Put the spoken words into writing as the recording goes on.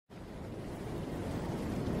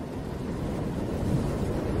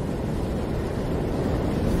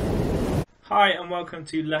Hi and welcome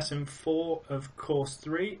to lesson 4 of course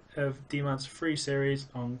 3 of DMAD's free series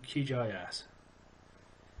on QGIS.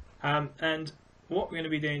 And what we're going to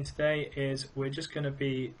be doing today is we're just going to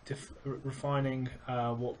be refining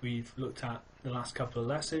what we've looked at the last couple of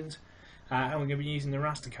lessons, and we're going to be using the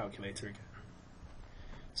raster calculator again.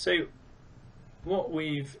 So what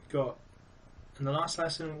we've got in the last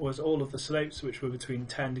lesson was all of the slopes which were between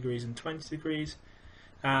 10 degrees and 20 degrees,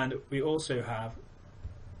 and we also have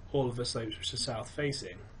all of the slopes which are south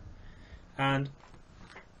facing. And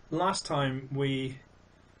last time we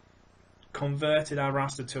converted our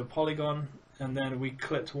raster to a polygon, and then we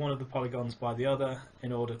clipped one of the polygons by the other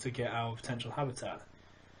in order to get our potential habitat.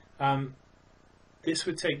 This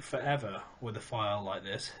would take forever with a file like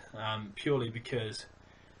this, purely because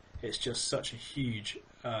it's just such a huge,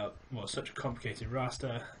 such a complicated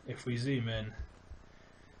raster. If we zoom in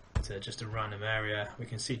to just a random area, we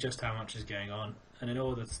can see just how much is going on, and in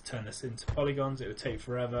order to turn this into polygons it would take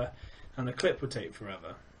forever, and the clip would take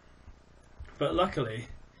forever. But luckily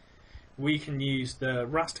we can use the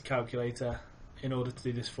raster calculator in order to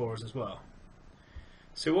do this for us as well.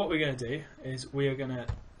 So what we're going to do is we are going to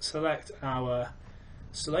select our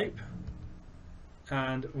slope,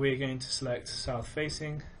 and we're going to select south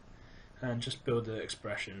facing and just build the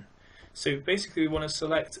expression. So basically we want to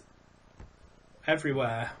select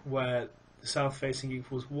everywhere where the south facing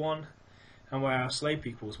equals 1 and where our slope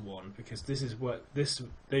equals 1, because this is what those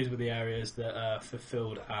were the areas that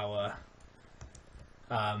fulfilled our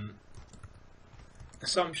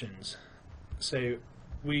assumptions. So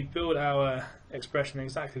we build our expression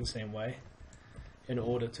exactly the same way in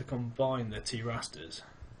order to combine the two rasters.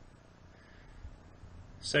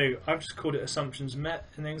 So I've just called it assumptions met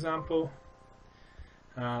in the example.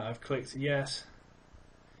 I've clicked yes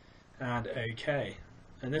and OK,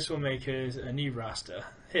 and this will make us a new raster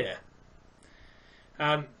here.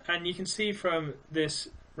 And you can see from this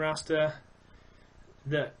raster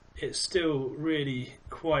that it's still really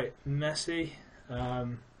quite messy,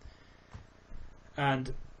 and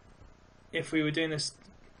if we were doing this,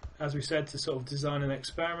 as we said, to sort of design an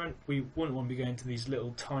experiment, we wouldn't want to be going to these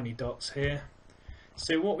little tiny dots here.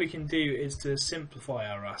 So what we can do is to simplify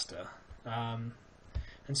our raster.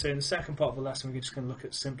 And so in the second part of the lesson we're just going to look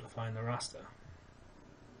at simplifying the raster.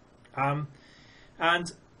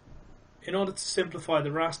 And in order to simplify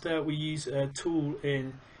the raster we use a tool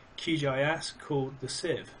in QGIS called the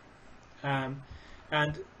sieve. And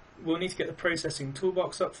we'll need to get the processing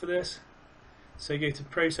toolbox up for this. So go to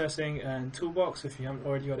processing and toolbox if you haven't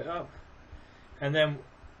already got it up. And then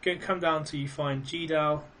come down till you find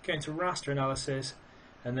GDAL, go into raster analysis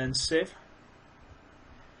and then sieve.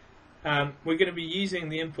 We're going to be using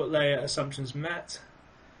the input layer assumptions met,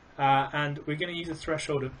 and we're going to use a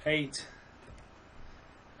threshold of 8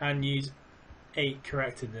 and use 8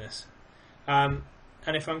 correctedness. And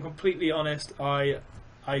if I'm completely honest, I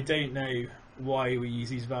don't know why we use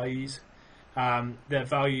these values. They're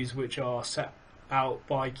values which are set out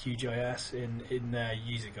by QGIS in their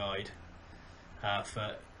user guide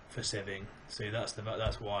for sieving. So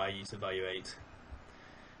that's why I use the value 8.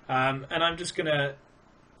 And I'm just going to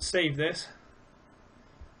save this.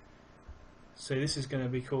 So this is going to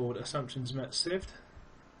be called assumptions met sieved.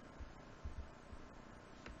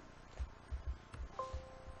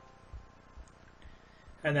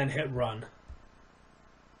 And then hit run.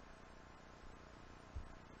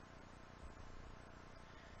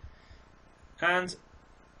 And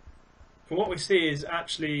what we see is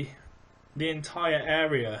actually the entire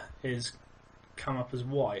area is come up as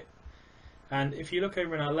white. And if you look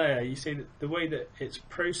over in our layer, you see that the way that it's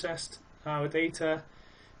processed our data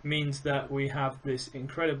means that we have this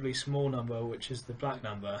incredibly small number, which is the black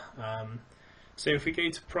number. So if we go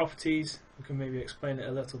to properties, we can maybe explain it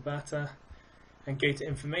a little better, and go to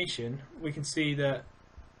information, we can see that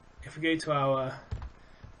if we go to our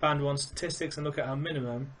band 1 statistics and look at our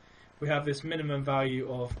minimum, we have this minimum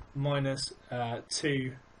value of minus 21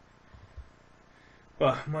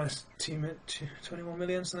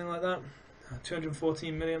 million, something like that.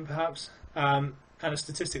 214 million perhaps, and a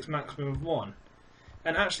statistics maximum of 1.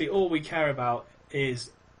 And actually all we care about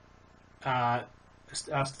is our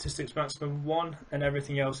statistics maximum of 1, and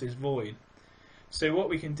everything else is void. So what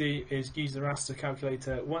we can do is use the raster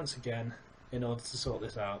calculator once again in order to sort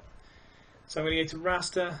this out. So I'm going to go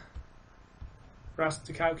to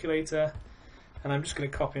raster calculator, and I'm just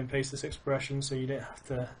going to copy and paste this expression so you don't have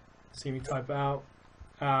to see me type it out.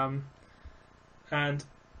 And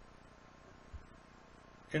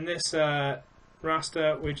in this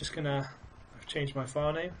raster, we're just going to, I've changed my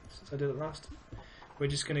file name since I did it last. We're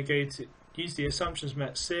just going to go to use the assumptions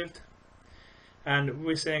met sieved, and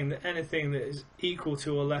we're saying that anything that is equal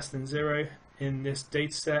to or less than 0 in this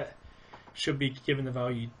data set should be given the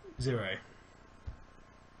value 0.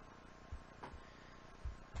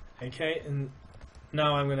 Okay, and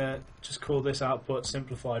now I'm going to just call this output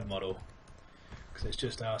simplified model, because it's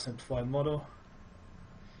just our simplified model,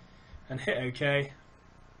 and hit OK.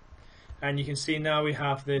 And you can see now we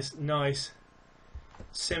have this nice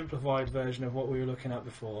simplified version of what we were looking at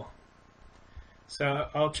before. So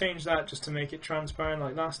I'll change that just to make it transparent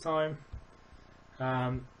like last time.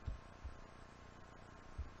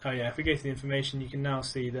 Oh yeah, if we go to the information, you can now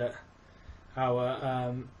see that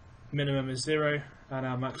our minimum is 0 and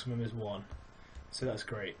our maximum is 1. So that's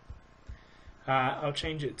great. I'll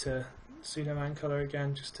change it to pseudo-man color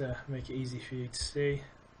again just to make it easy for you to see.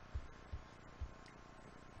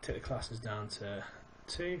 Take the classes down to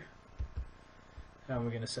 2, and we're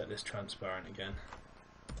going to set this transparent again.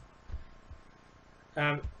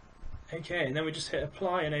 Okay, and then we just hit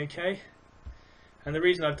apply and OK. And the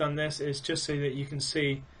reason I've done this is just so that you can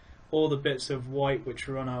see all the bits of white which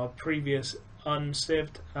were on our previous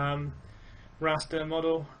unsieved raster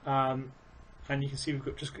model, and you can see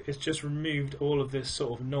it's just removed all of this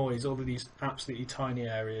sort of noise, all of these absolutely tiny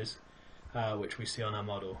areas which we see on our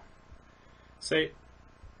model. So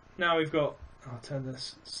now we've got, I'll turn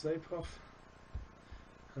this slope off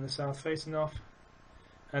and the south facing off,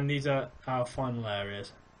 and these are our final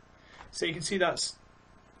areas. So you can see that's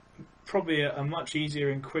probably a much easier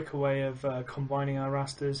and quicker way of combining our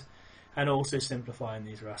rasters and also simplifying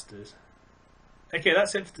these rasters. Okay,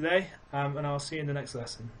 that's it for today, and I'll see you in the next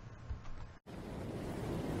lesson.